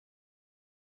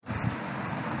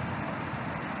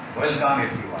Welcome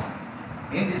everyone.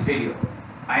 In this video,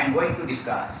 I am going to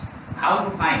discuss how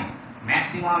to find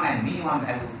maximum and minimum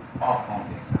value of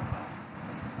complex number.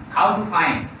 How to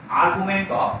find argument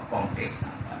of complex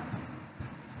number.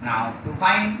 Now, to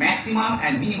find maximum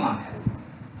and minimum value,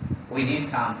 we need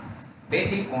some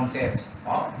basic concepts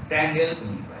of triangle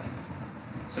inequality.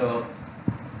 So,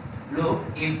 look,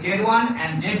 if Z1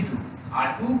 and Z2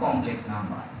 are two complex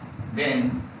numbers,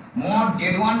 then mod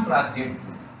Z1 plus Z2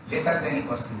 lesser than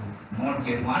equals to mod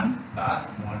Z1 plus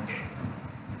mod Z2,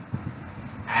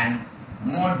 and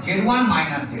mod Z1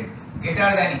 minus Z2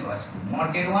 greater than equals to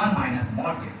mod Z1 minus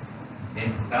mod Z2,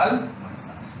 then total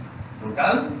modulus.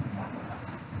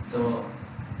 So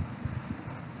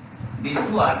these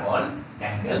two are called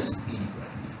triangles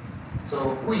inequality.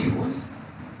 So we use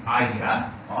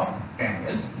idea of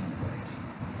triangles inequality.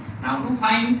 Now to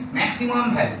find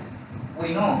maximum value,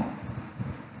 we know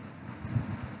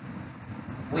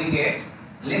we get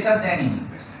lesser than in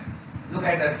equation. Look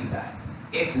at the figure.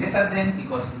 X lesser than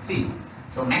equals to 3.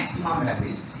 So maximum value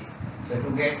is 3. So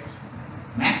to get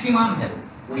maximum value,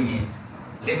 we need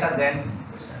lesser than in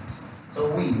equations.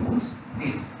 So we use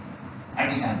this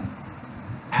addition.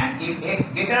 And if x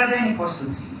greater than equals to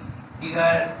 3,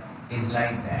 figure is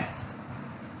like that.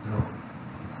 Look.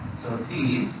 So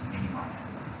 3 is minimum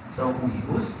value. So we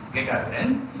use greater than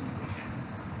in equation.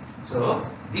 So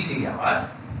this is our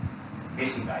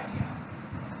basic idea.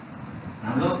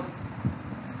 Now look,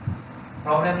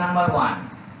 problem number 1.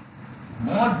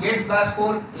 Mod z plus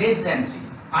 4 less than 3.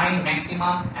 Find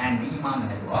maximum and minimum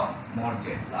value of mod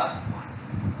z plus 1.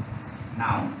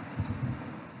 Now,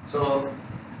 so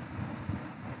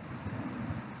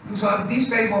to solve this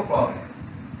type of problem,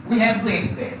 we have to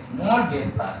express mod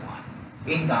z plus 1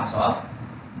 in terms of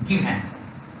given,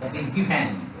 that is given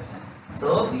in equation.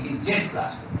 So this is z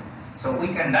plus 4. So we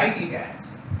can write it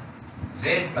as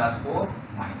z plus 4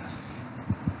 minus 3.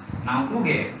 Now to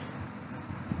get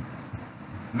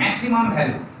maximum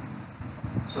value,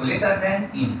 so lesser than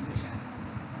in equation,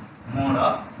 mod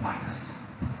of minus 3.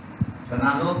 So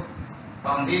now look,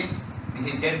 from this is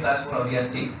z plus 4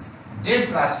 obviously, z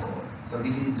plus 4, so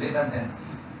this is lesser than 3,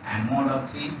 and mod of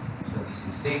 3, so this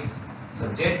is 6,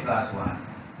 so z plus 1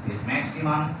 is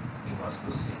maximum equals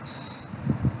to 6.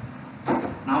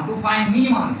 Now to find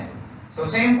minimum value, so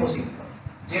same procedure.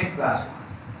 Z plus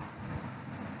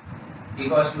 1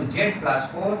 equals to z plus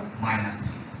 4 minus 3.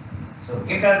 So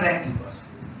greater than equals to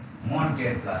mod z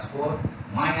plus 4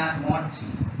 minus mod 3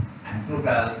 and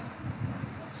total,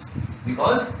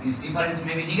 because this difference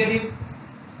may be negative.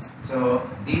 So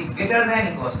this greater than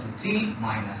equals to 3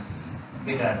 minus 3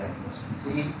 greater than equals to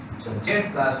 3. So z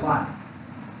plus 1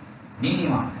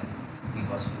 minimum value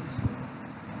equals to 0.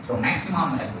 So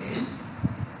maximum value is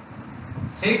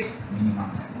 6,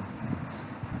 minimum value.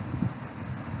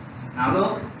 Now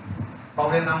look,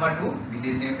 problem number 2, this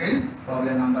is simple.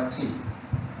 Problem number 3.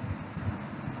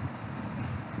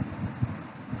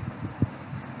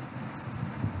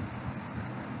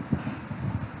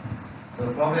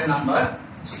 So problem number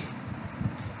 3.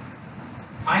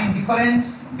 Find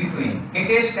difference between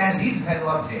greatest and least value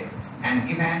of z and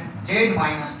given z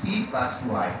minus 3 plus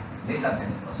 2i lesser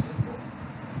than equals to 4.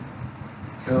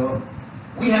 So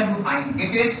we have to find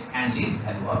greatest and least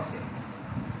value of z.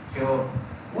 So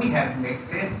we have to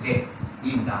express z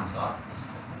in terms of this.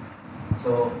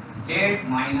 So z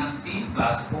minus 3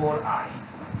 plus 4i,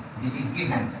 this is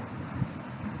given.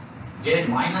 Z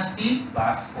minus 3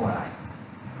 plus 4i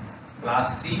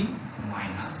plus 3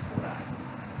 minus 4i.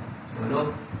 So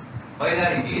look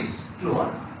whether it is true or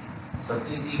not. So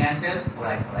 3 cancel,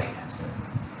 4i cancel.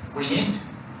 We need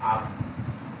up.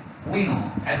 We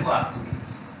know value up to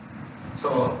this.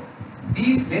 So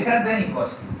this lesser than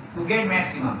equals to get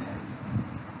maximum value,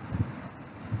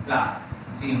 plus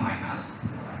 3 minus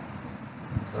 4i.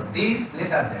 So this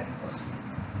lesser than equals to.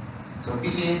 So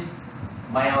this is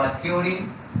by our theory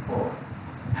 4,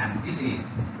 and this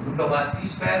is root over 3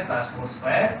 square plus 4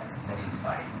 square, that is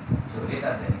 5. So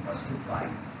lesser than equals to 5.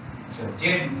 So z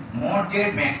mod z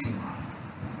maximum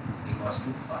equals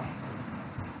to 5.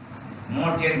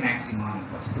 Mod z maximum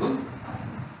equals to 5.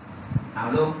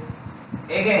 Now look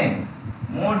again,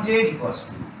 mod z equals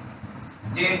to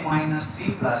z minus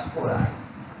 3 plus 4i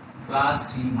plus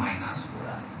 3 minus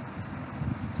 4i.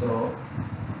 So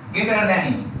greater than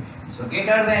in equation. So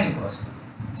greater than equals to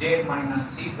z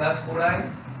minus 3 plus 4i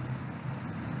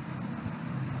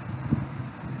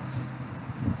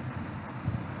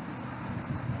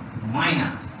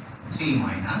minus 3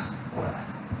 minus 4i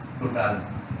total.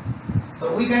 So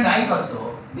we can write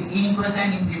also the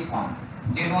equation in this form,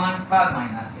 z1 plus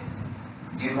minus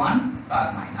z1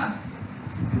 plus minus z,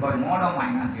 because mod of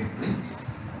minus z2 is this.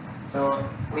 So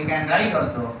we can write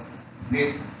also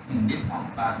this in this form,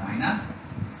 plus minus,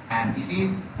 and this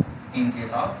is in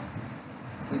case of,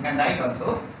 we can write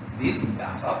also this in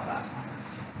terms of plus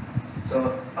minus.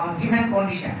 So from given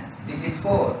condition, this is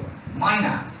 4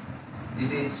 minus,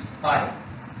 this is 5,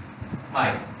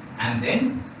 and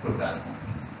then total mode.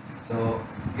 So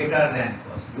greater than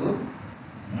equals to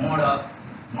mode of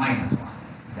minus 1,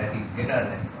 that is greater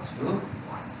than equals to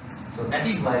 1. So that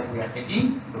is why we are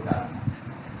taking total mode.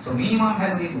 So minimum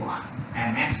value is 1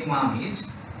 and maximum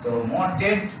is, so mod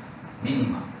z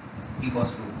minimum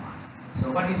equals to 1.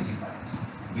 So what is difference?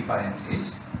 Difference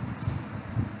is,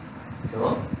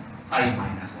 so 5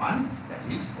 minus 1,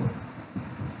 that is 4.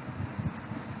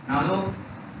 Now look,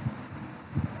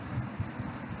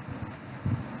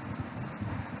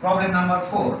 problem number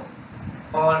 4.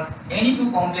 For any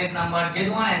two complex numbers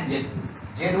z1 and z2,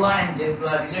 z1 and z2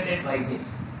 are related by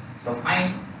this. So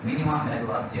find minimum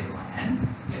value of z1 and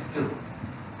z2.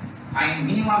 Find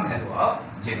minimum value of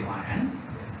z1 and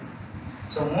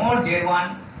z2. So mod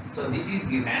z1, so this is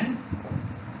given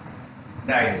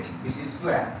directly, this is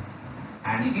square,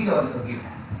 and it is also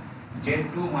given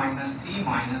z2 minus 3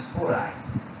 minus 4i.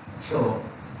 So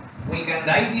we can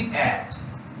write it as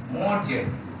mod z2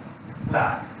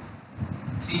 plus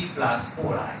 3 plus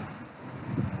 4i,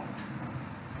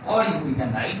 or we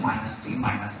can write minus 3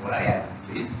 minus 4i as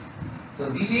it is. So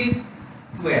this is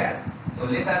 12, so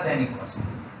lesser than equals to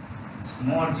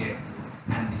mod z2,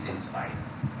 and this is 5.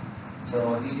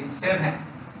 So this is 7,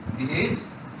 this is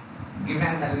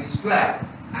given value is 12,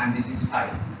 and this is 5.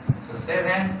 So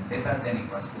 7 lesser than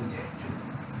equals to z2.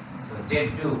 So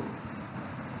z2,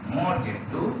 mod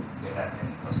z2 greater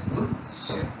than equals to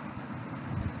 7.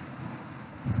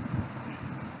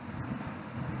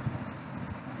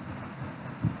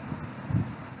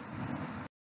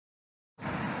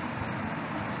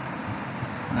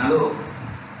 Now look,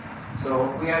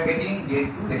 so we are getting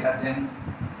z2 lesser than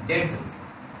z2.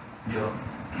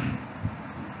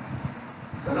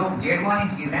 So look, z1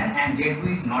 is given and z2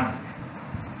 is not given.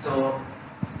 So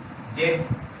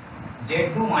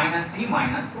z2 minus 3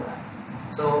 minus 4i.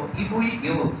 So if we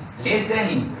use less than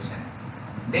in equation,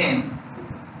 then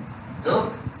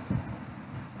look,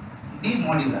 this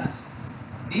modulus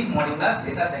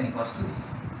lesser than equals to this.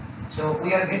 So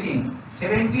we are getting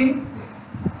 17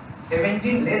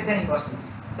 less than equals to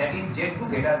this, that is z2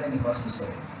 greater than equals to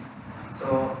 17.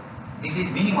 So this is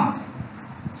minimum.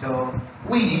 So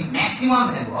we need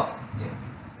maximum value of z.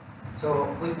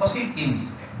 So we proceed in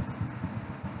this way.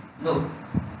 Look,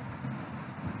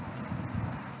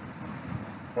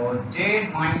 for z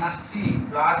minus 3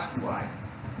 plus 2i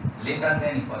lesser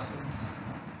than equals to this,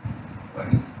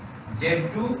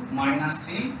 z2 minus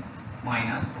 3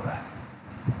 minus 4i.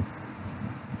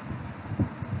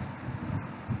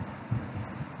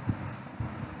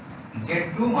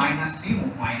 z2 minus 3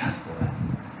 minus 4i.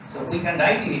 So we can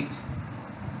write it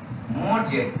mod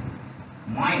z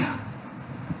minus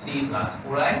 3 plus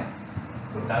 4i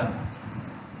total mod.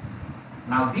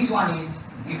 Now this one is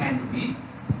given to be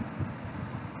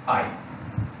 5.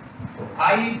 So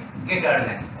 5 greater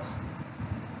than equals to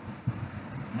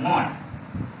mod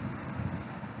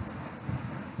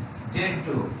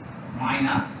z2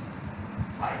 minus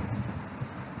 5.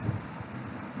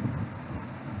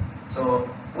 So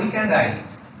we can write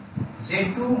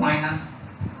z2 minus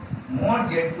mod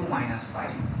z2 minus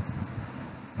 5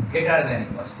 greater than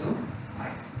equals to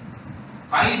 5.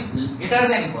 5 greater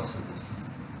than equals to this.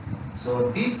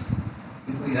 So this,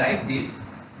 if we write this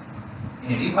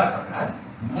in a reverse order,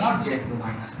 mod z2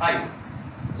 minus 5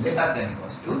 lesser than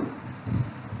equals to this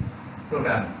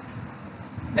total.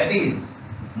 That is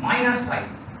minus 5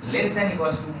 less than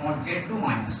equals to mod z2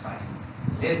 minus 5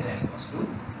 less than equals to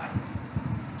 5.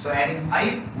 So adding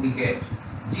 5 we get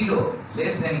 0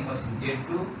 less than equals to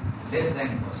z2 less than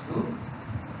equals to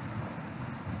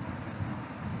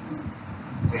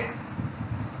 10.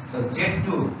 So z2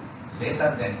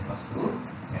 lesser than equals to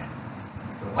 10.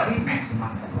 So what is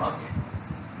maximum value of z?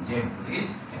 Z2 is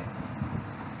 10.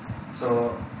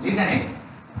 So listen again.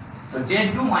 So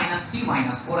z2 minus 3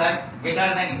 minus 4i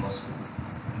greater than equals to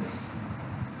this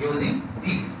using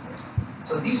this equation.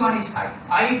 So this one is 5.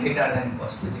 5 greater than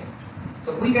equals to z.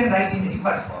 So we can write in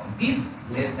reverse form, this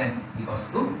less than equals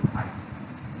to 5.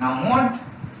 Now mod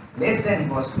less than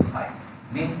equals to 5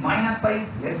 means minus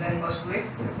 5 less than equals to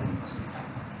x less than equals to 5.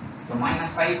 So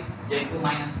minus 5, z2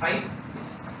 minus 5,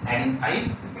 this. Adding 5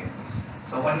 we get this.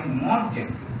 So what is mod z2?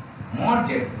 Mod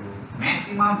z2,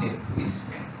 maximum z2 is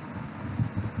 10.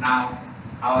 Now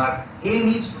our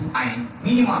aim is to find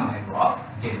minimum value of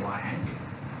z1 and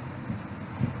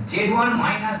z2. z1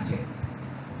 minus z2.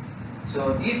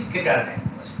 So this greater than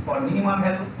equals for minimum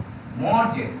value.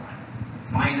 mod z1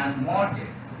 minus mod z2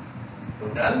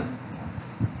 total.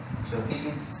 So this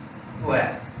is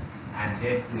 12 and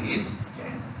z2 is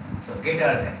 10. So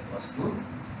greater than equals to.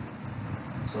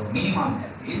 So minimum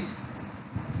value is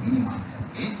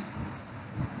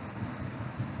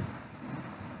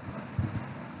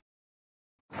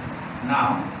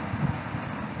now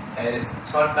a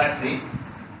shortcut trick.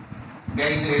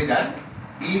 That is the result.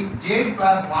 If z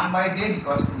plus 1 by z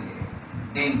equals to a,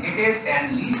 then greatest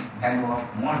and least value of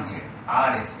mod z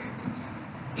are respectively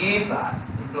a plus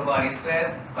root over a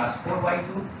square plus 4 by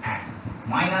 2 and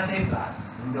minus a plus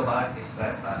root over a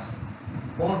square plus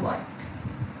 4 by 2.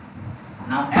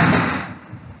 Now as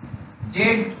z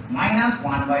minus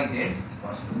 1 by z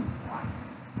equals to 1,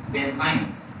 then find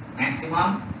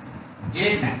maximum,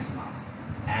 z maximum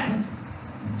and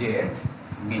z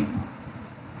minimum.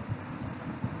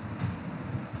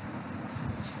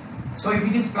 So if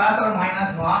it is plus or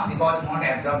minus no, because not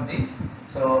absorb this.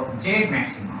 So z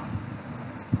maximum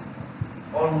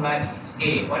formula is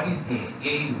a. What is a? A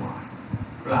is 1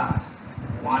 plus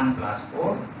 1 plus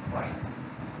 4 y.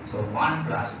 So 1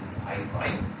 plus 2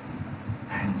 y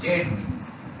and z minimum.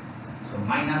 So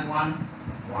minus 1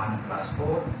 plus 4 y.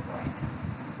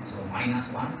 So minus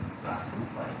 1 plus 2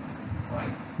 y.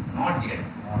 Not z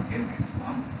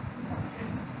maximum.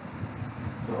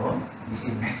 So this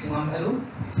is maximum value,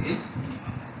 this is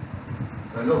minimum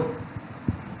value. So look,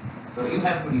 so you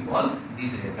have to recall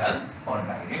this result for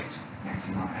direct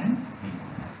maximum and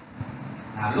minimum value.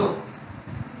 Now look,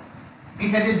 it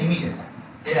has a limitation.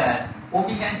 There are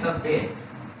coefficients of z.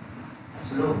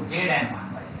 So look, z and 1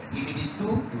 by z. If it is 2,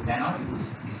 you cannot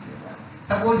use this result.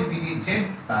 Suppose if it is z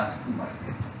plus 2 by z,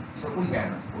 so we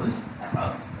cannot use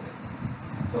above equation.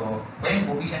 So when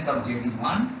coefficient of z is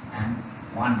 1 and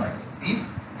 1 by z is,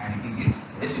 and it is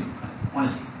reciprocal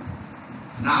only.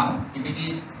 Now, if it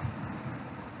is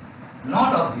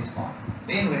not of this form,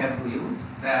 then we have to use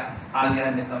the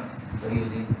earlier method, so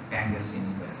using tangles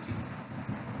inequality.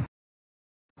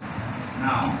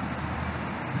 Now,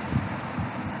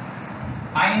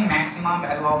 find maximum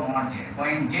value of mod z.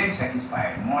 When z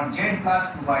satisfied, mod z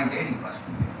plus 2 by z equals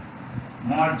to 0.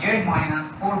 Mod z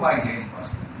minus 4 by z equals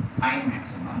to 0. Find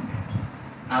maximum z.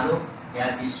 Now look,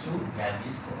 here is 2, here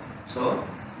is 4. So,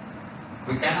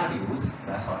 we cannot use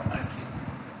the shortcut trick.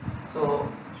 So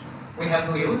we have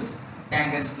to use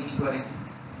tangles inequality.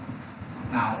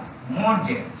 Now mod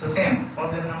z. So same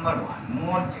problem number 1,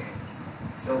 mod z.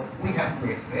 So we have to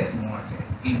express mod z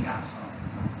in terms of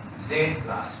z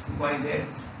plus 2 by z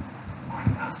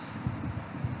minus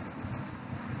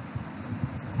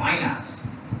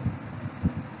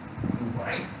 2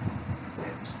 by z.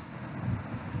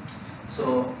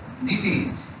 So this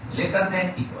is lesser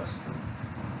than equals to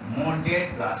mod z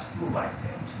plus 2 by z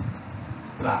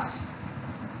plus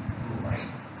 2 by z.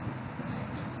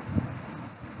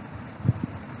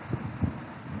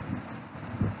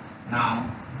 Now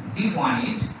this one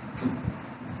is 2.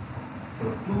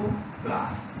 So 2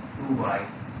 plus 2 by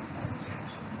z.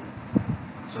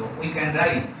 So we can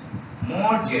write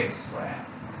mod z square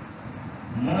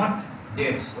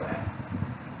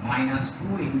minus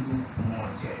 2 into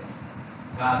mod z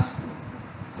plus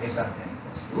 2 lesser than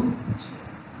equals to 0.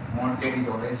 Mod z is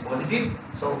always positive,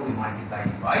 so we multiply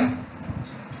it by mod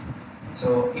z.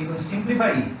 So if you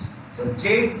simplify it, so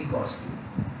z equals to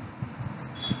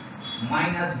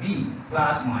minus b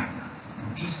plus minus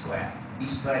b square. B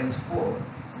square is 4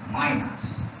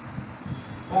 minus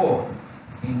 4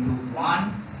 into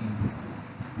 1 into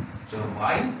 2. So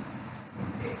y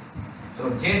a.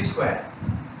 So z square.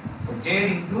 So z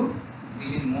into,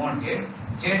 this is mod z,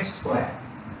 z square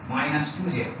minus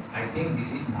 2z. I think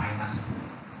this is minus 2.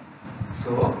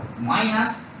 So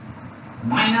minus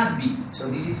b. So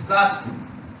this is plus 2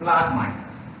 plus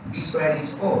minus. B square is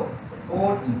 4. So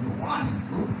 4 into 1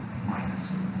 into minus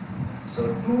 2.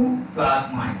 So 2 plus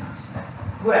minus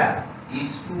 12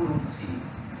 is 2 root 3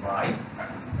 by.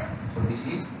 So this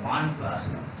is 1 plus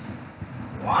root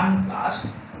 3. 1 plus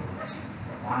root 3.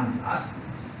 1 plus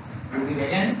root 3. Root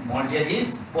again, mod z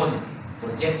is positive. So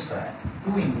z square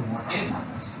 2 into mod z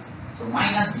minus 2. So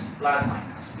minus b plus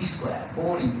minus b square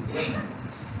 4 into a into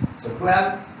this. So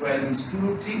 12 is 2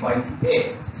 root 3 by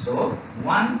 2a. So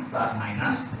 1 plus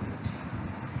minus root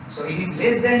 3. So it is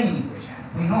less than in equation.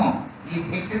 We know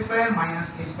if x square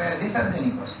minus a square lesser than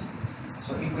equals to this.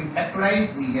 So if we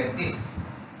factorize, we get this,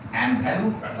 and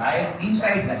value lies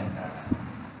inside the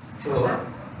interval.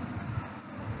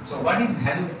 So what is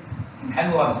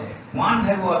value of z? One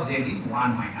value of z is 1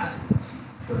 minus root 3.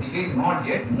 So this is not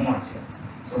z, mod z.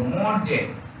 So mod z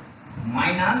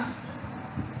minus,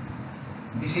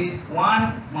 this is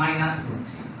 1 minus root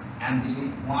 3, and this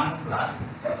is 1 plus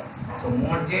root 3. So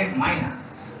mod z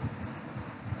minus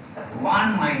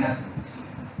 1 minus root 3,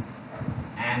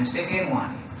 and second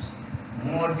one is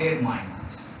mod z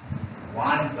minus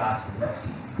 1 plus root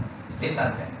 3 lesser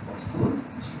than equals to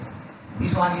 0.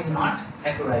 This one is not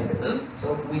factorizable,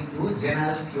 so we do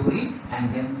general theory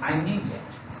and then finding z.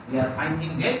 We are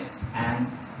finding z and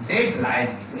z lies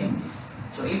between this.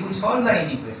 So if we solve the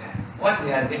inequation, what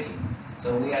we are getting?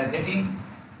 So we are getting,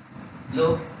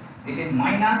 look, this is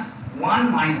minus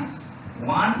 1 minus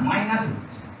root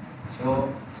 3. So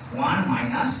 1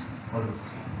 minus root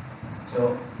 3.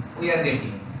 So we are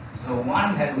getting, so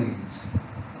 1 value is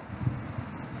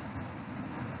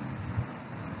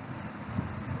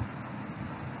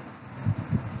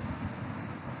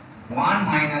 1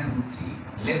 minus root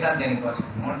 3 lesser than equals to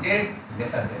mod z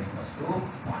lesser than equals to 1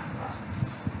 plus this.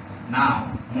 Now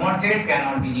mod z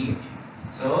cannot be negative.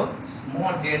 So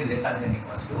mod z lesser than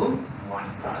equals to 1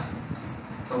 plus root 3.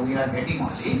 So we are getting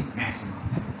only maximum.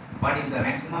 What is the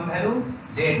maximum value?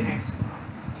 Z maximum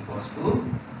equals to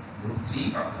root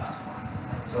 3 plus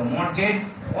 1. So mod z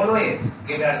always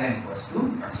greater than equals to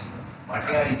 0. But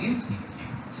here it is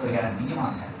negative. So here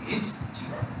minimum value is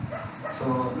 0. So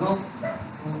look,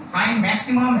 to find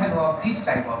maximum value of this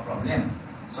type of problem,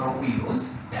 so we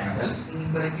use Daniel's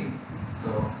inequality.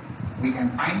 So we can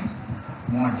find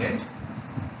mod z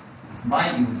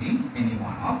by using any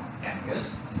one of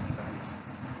Daniel's inequality.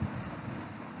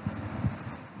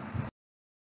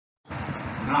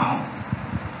 Now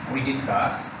we will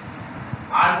discuss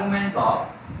argument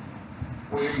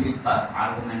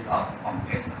of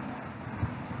complex number.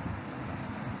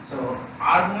 So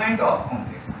argument of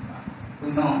complex number. We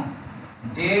know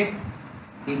z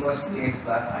equals to x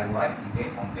plus iy is a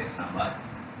complex number.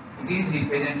 It is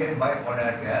represented by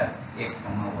order pair x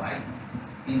comma y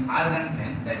in Argand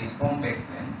plane, that is complex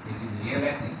plane. This is real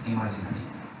axis, imaginary.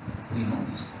 We know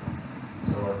this.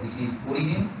 So this is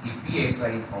origin. If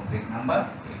pxy is complex number,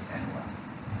 x and y.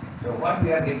 So what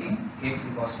we are getting? X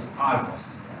equals to r cos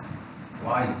theta,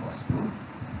 y equals to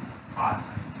r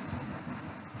sin theta.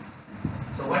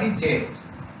 So what is z?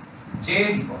 Z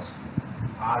equals to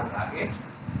r bracket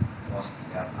cos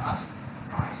theta plus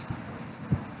r sin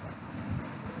theta.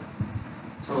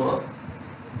 So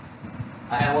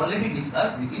I have already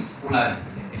discussed this is polar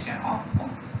representation of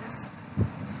complex.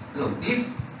 Look,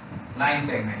 this line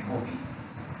segment OP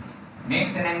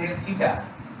makes an angle theta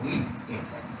with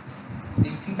x axis.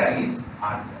 This theta is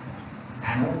r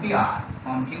and OPR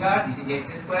from figure this is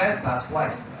x square plus y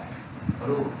square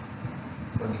root.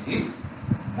 So this is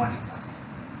modulus.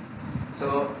 So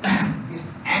this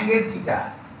angle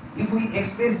theta, if we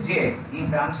express z in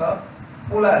terms of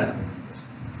polar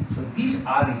representation, so this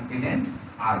r represent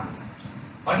r.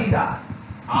 What is r?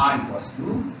 R equals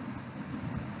to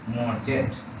mod z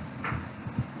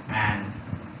and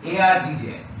argz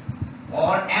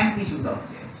or amplitude of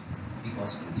z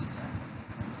equals to theta.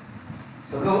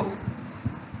 So look,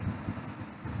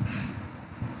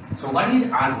 so what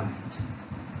is argument?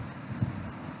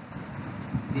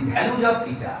 The values of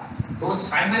theta, those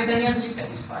simultaneously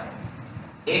satisfied.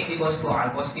 X equals to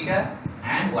r cos theta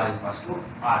and y equals to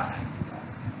r sin theta.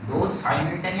 Those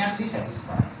simultaneously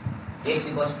satisfied. X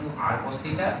equals to r cos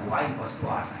theta, y equals to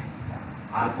r sin theta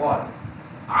are called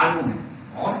argument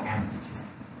or amplitude.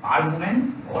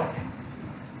 Argument or amplitude.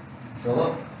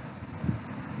 So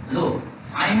look,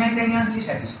 simultaneously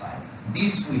satisfied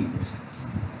these two equations.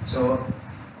 So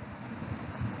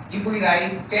if we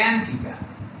write tan theta,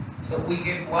 so we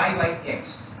get y by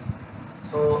x.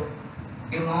 So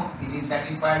you know it is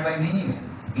satisfied by many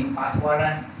values. In first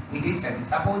quadrant it is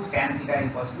satisfied. Suppose tan theta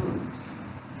equals to root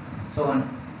 3. So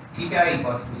theta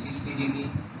equals to 60 degree,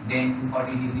 then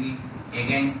 240 degree,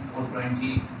 again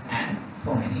 420 and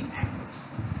so many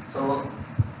angles. So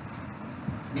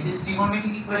this is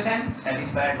trigonometric equation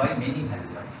satisfied by many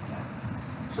values of theta.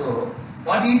 So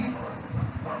what is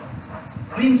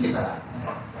principal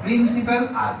argument? Principal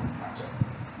argument.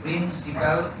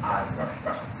 Principal argument.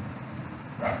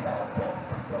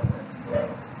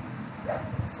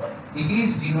 It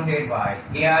is denoted by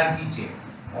argz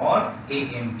or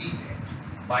ampz.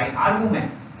 By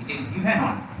argument, it is given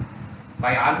on.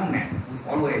 By argument, we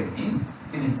always mean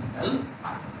principal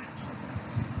argument.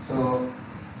 So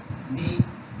the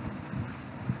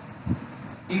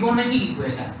trigonometric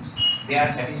equations, they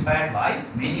are satisfied by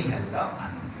many values of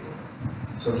unknown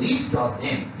value. So least of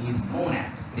them is known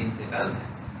as principal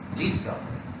value. Least of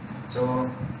them. So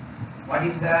what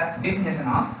is the definition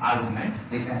of argument?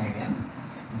 Listen again.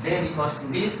 Z equals to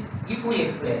this. If we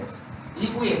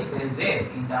express z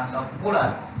in terms of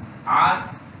polar form, r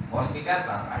cos theta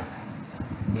plus r sin theta,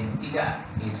 then theta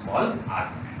is called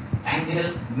argument.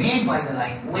 angle made by the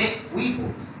line OX with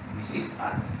OP, which is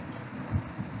argument.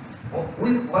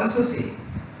 We also say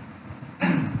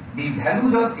the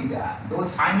values of theta,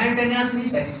 those simultaneously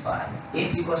satisfy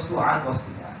x equals to r cos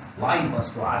theta, y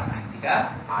equals to r sin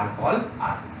theta, are called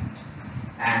argument.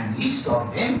 And list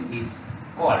of them is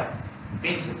called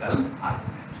principal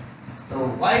argument. So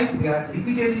why we are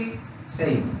repeatedly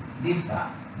saying this term,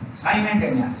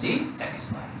 simultaneously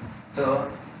satisfy.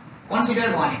 So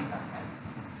consider one example.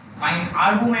 Find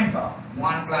argument of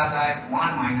 1 plus I,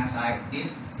 1 minus I,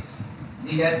 this.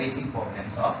 These are basic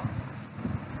problems of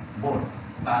board,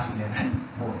 class 11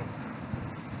 board.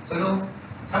 So look,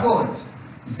 suppose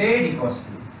z equals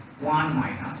to 1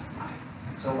 minus I.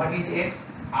 So what is x?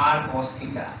 R cos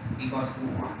theta equals to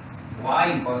 1.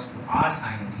 Y equals to r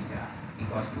sin theta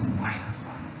equals to minus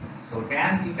 1. So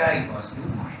tan theta equals to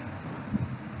minus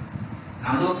 1.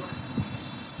 Now look,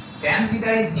 tan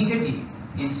theta is negative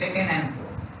in second and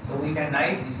fourth. So we can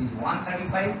write this is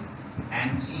 135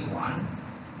 and 315 degree.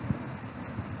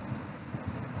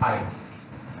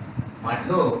 But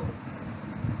look,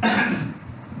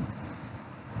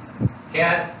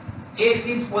 here x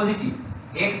is positive.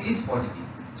 X is positive.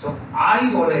 So r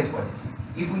is always positive.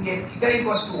 If we take theta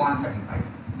equals to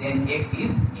 135, then x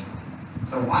is negative.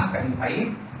 So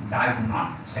 135 does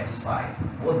not satisfy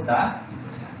both the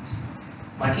equations.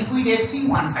 But if we take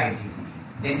 315 degree,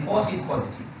 then cos is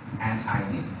positive and sine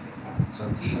is negative. So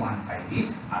 315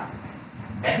 is argument.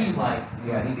 That is why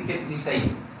we are repeatedly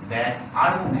saying that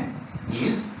argument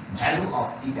is value of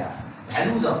theta,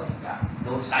 values of theta,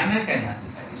 those simultaneously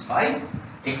satisfy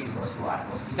x equals to r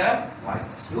cos theta, y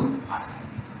equals to r sin theta.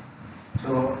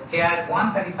 So here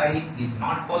 135 is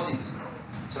not possible.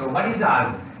 So what is the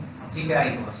argument?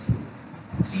 Theta equals to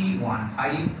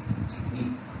 315 degree.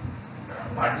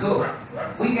 But look,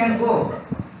 we can go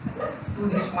to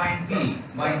this point P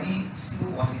by these two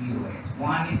possible ways.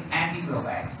 One is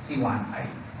anti-clockwise,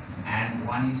 315, and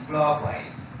one is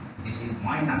clockwise. This is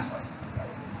minus 45.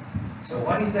 So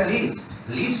what is the least?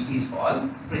 Least is called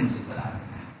principal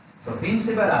argument. So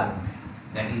principal argument,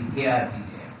 that is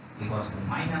ARTJ, equals to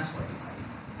minus 45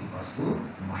 equals to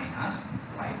minus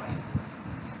y by 4.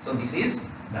 So this is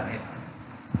the method.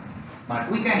 But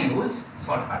we can use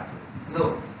shortcut rule.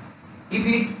 Look, if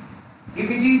it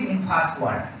is in first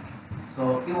quadrant,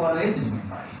 so you always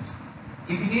remember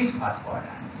it. If it is first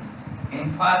quadrant, in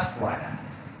first quadrant,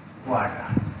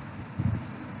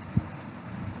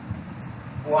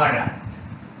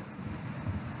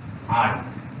 argument.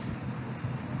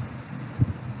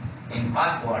 In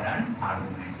first quadrant,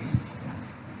 argument is theta.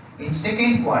 In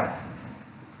second quadrant,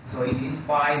 so it is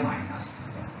phi minus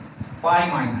theta. Phi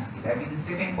minus theta. In the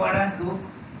second quadrant, look,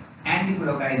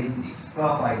 anti-clockwise is this,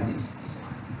 clockwise is this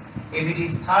one. If it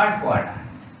is third quadrant,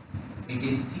 it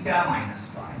is theta minus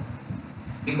phi.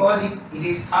 Because it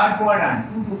is third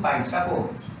quadrant, 2 to 5,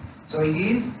 suppose. So it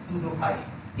is 2 to 5.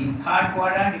 In third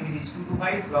quadrant, if it is 2 to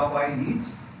 5, clockwise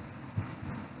is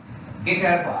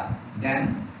greater path,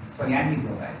 then, sorry,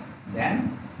 anti-clockwise,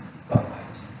 then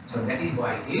clockwise. So that is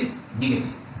why it is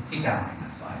negative, theta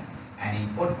minus phi. And in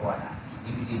fourth quadrant,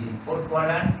 if it is in fourth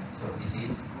quadrant, so this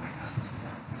is minus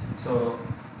theta. So,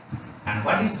 and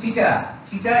what is theta?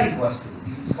 Theta equals to,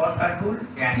 this is shortcut rule,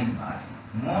 tan inverse,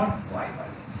 mod y by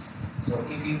x. So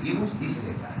if you use this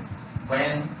result,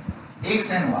 when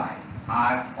x and y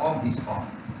are of this form,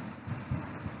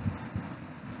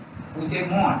 we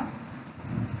take mod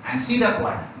and see the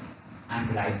quadrant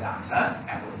and write the answer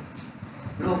above.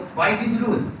 Look, why this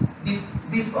rule?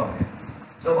 This problem.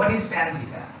 So what is tan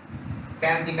theta?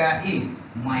 Tan theta is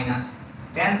minus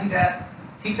tan theta.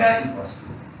 Theta equals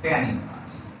to tan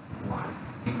inverse 1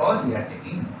 because we are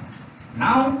taking 1.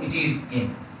 Now it is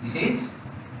in. This is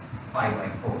pi by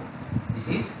 4. This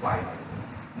is pi by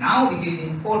 4. Now it is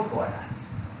in fourth quadrant.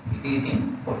 It is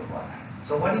in fourth quadrant.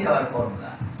 So what is our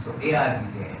formula? So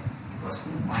ARTJ equals to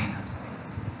minus pi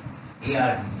by 4.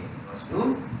 ARTJ equals to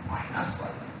minus pi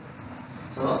by 4.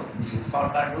 So this is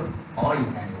shortcut rule, or you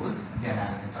can use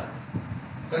general method.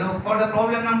 So look, for the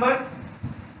problem number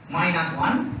minus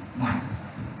 1 minus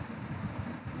I.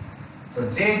 So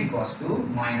z equals to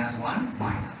minus 1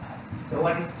 minus I. So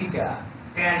what is theta?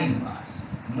 Tan inverse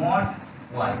mod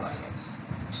y by x.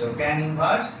 So tan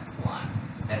inverse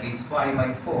 1, that is pi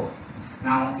by 4.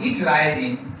 Now it lies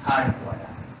in third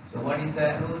quadrant. So what is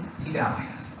the rule? Theta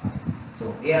minus pi.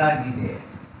 So ARGZ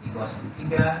equals to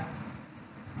theta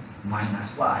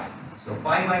minus pi. So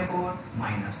pi by 4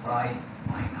 minus pi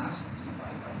minus 3 pi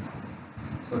by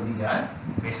 4. So these are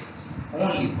basics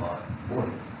only for board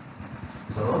exam.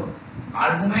 So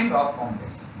argument of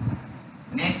complexity.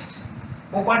 Next,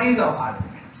 properties of argument.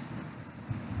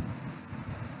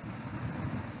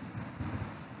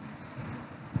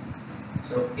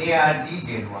 So ARG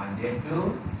Z1 Z2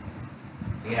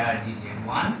 ARG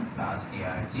Z1 plus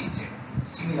ARG Z2.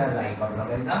 Similar like our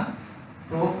logarithm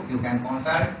proof, you can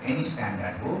consult any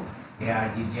standard book.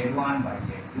 ARG Z1 by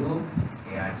Z2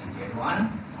 ARG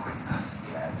Z1 minus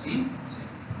ARG Z2.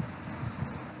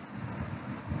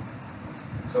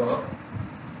 So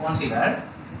consider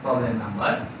problem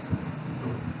number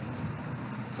 2.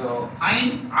 So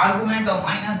find argument of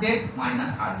minus Z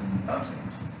minus argument of Z.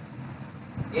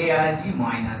 ARG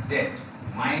minus Z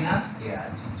minus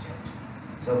ARG Z.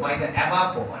 So by the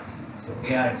above property, so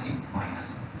ARG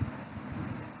minus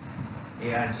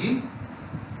ARG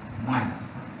minus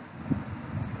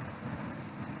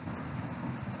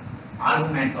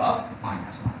argument of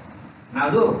minus 1. Now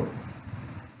look,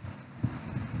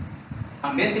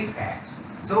 some basic facts.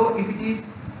 So if it is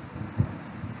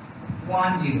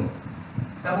 1 0,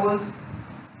 suppose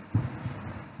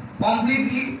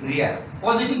completely real,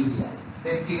 positive real,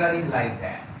 then figure is like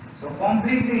that. So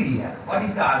completely real, what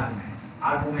is the argument?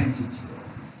 Argument is 0.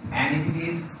 And if it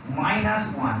is minus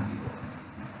 1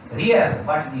 0, real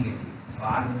but negative, so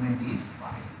argument is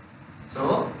 5.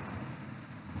 So,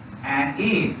 and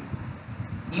if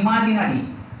imaginary,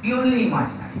 purely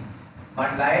imaginary,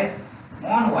 but lies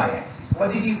on y-axis,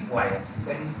 positive y-axis,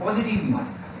 that is positive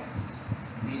imaginary axis,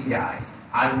 this is I.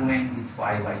 Argument is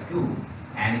 5 by 2,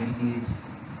 and if it is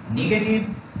negative,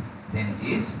 then it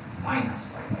is minus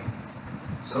 5 by 2.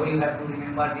 So you have to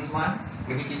remember this one.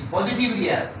 If it is positive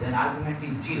real, then argument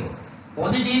is 0.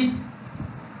 Positive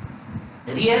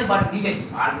real but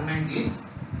negative, argument is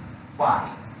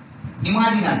 5.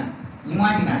 Imaginary,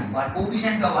 but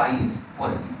coefficient of I is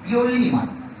positive. Purely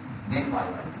imaginary, then 5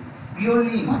 by 2.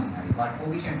 Purely imaginary, but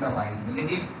coefficient of I is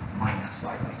negative, minus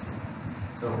 5 by 2.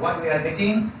 So what we are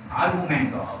getting?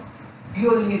 Argument of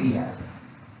purely real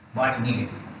but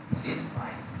negative. This is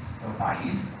 5. So 5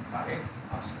 is correct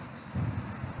option.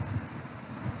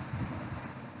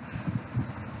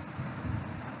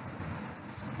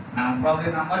 Now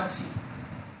problem number 3.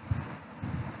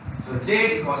 So Z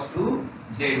equals to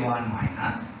Z1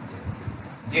 minus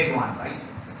Z2. Z1 by Z2.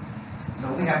 So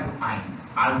we have to find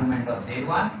argument of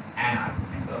Z1 and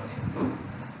argument of Z2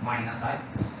 minus I.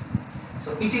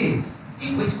 So it is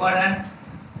in which quadrant?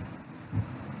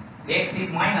 X is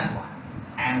minus 1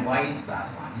 and Y is plus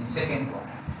 1 in second quadrant.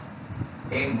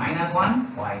 X minus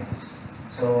 1, Y is.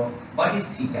 So what is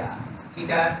theta?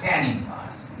 Theta tan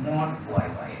inverse mod Y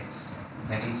by X.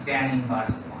 That is tan inverse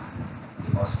 1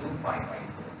 equals to pi by 4.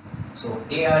 So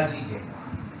ARG Z1.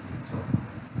 So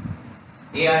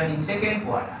AR in second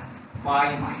quadrant,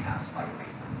 pi minus pi by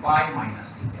 4. Pi minus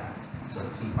theta. So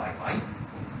 3 pi by 4.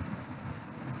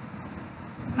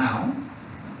 Now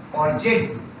for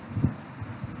Z2,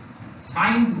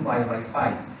 sine 2 pi by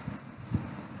 5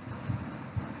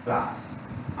 plus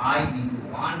I into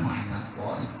 1 minus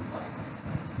cos 2 pi by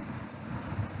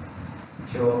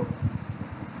 5. So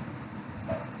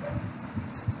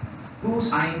 2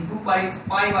 sine 2 pi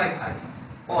by 5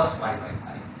 cos pi by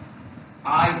 5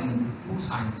 I into 2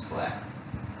 sine square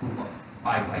 2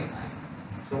 pi by 5.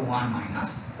 So 1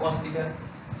 minus cos theta.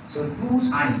 So 2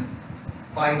 sine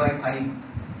pi by 5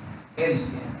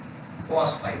 LCM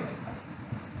cos pi by 5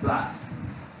 plus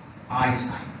I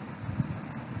sine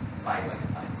pi by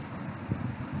 5.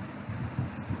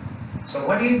 So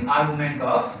what is argument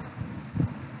of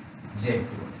Z2?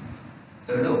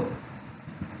 So look,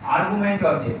 argument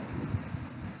of Z2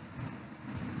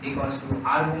 equals to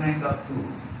argument of 2,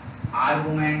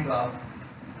 argument of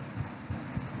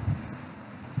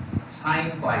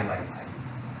sine pi by 5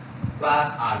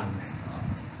 plus argument of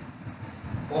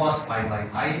cos pi by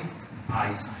 5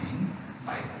 I sine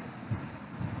pi by 5.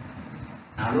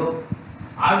 Now look,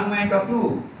 argument of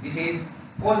 2, this is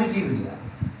positive real,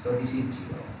 so this is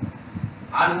 0.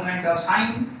 Argument of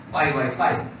sine pi by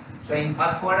 5, so in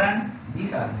first quadrant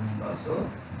this argument also 0,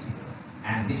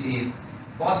 and this is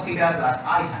cos theta plus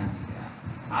I sin theta,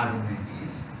 argument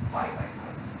is pi by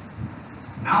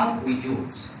 5. Now we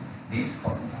use this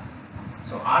formula.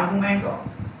 So argument of,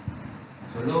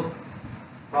 so look,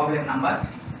 problem number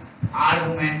 3,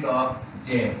 argument of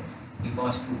Z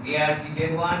equals to ARG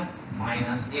Z1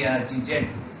 minus ARG Z2.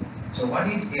 So what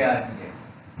is ARG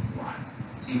Z1?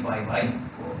 3 pi by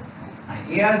 4. And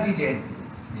ARG Z2,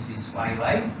 this is pi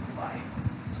by 5.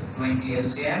 So 20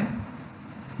 LCM,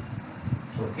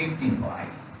 so 15 pi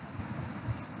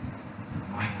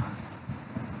minus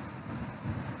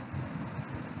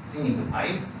 3 into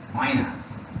 5 minus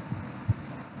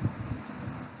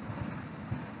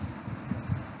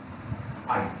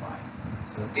 5 pi.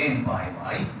 So 10 pi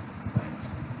by 20.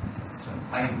 So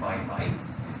 5 pi by 10.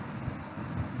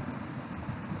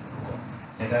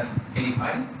 Let us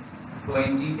verify.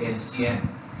 20 LCM,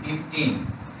 15,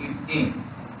 15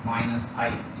 minus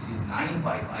 5, this is 9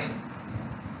 pi by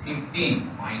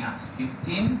 15 minus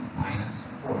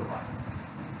 4 pi,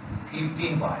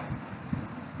 15 pi,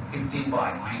 15 pi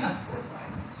minus 4 pi,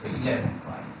 so 11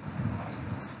 pi by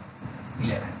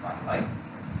 11 pi by.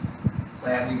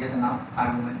 So application of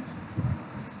argument.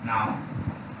 Now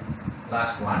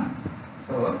last one.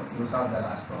 So you solve the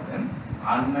last problem.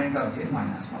 Argument of z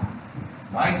minus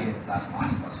 1 by z plus 1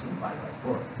 equals to pi by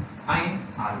 4. Find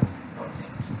argument of z.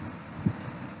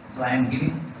 So I am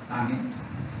giving some hint.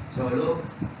 So look,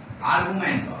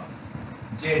 argument of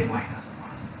z minus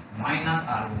 1 minus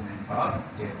argument of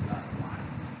z plus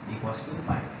 1 equals to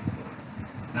pi by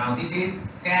 4. Now this is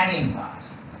tanning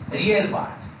parts. Real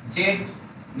part. Z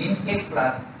means x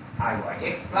plus iy.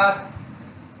 X plus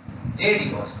z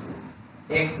equals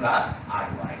to x plus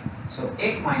iy. So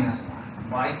x minus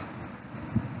 1 by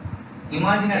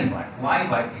imaginary part y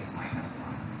by x minus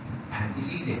 1, and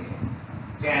this is again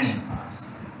tanning parts.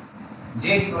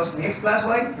 Z equals to x plus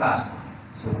y plus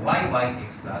 1. So y by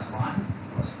x plus 1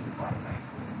 equals to pi by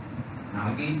 4.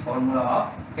 Now it is formula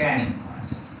of tanning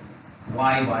parts.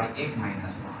 Y by x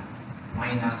minus 1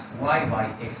 minus y by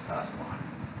x plus 1.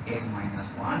 X minus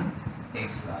 1,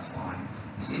 x plus 1.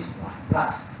 This is 1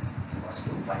 plus equals to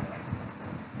pi by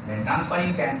 4. Then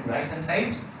transferring tan to right hand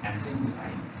side and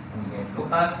simplifying, we get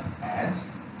locus as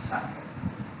circle.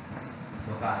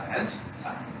 Locus as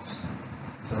circles.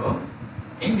 So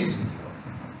in this video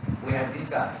we have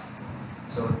discussed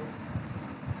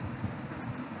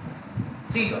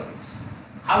three topics: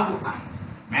 how to find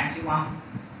maximum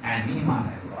and minimum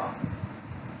value of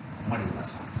modulus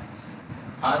functions.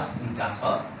 First, in terms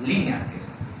of linear case.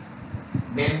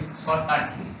 Then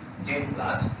shortcut z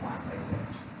plus 1 by z.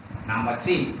 Number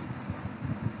 3,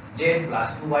 z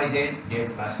plus 2 by z, z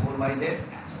plus 4 by z,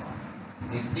 and so on.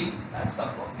 These three types of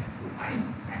problem to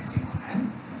find maximum and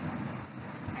minimum.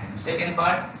 And second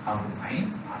part, how to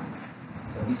find argument.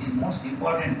 So this is most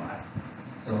important part.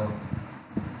 So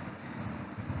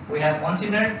we have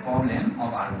considered problem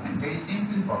of argument, very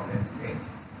simple problem today.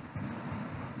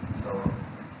 So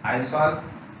I will solve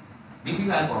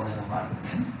difficult problem of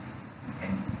argument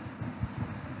in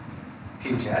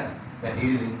future, that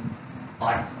is in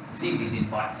part 3, it is in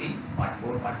part 3, part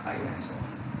 4, part 5, and so on.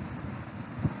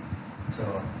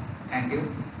 So thank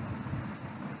you.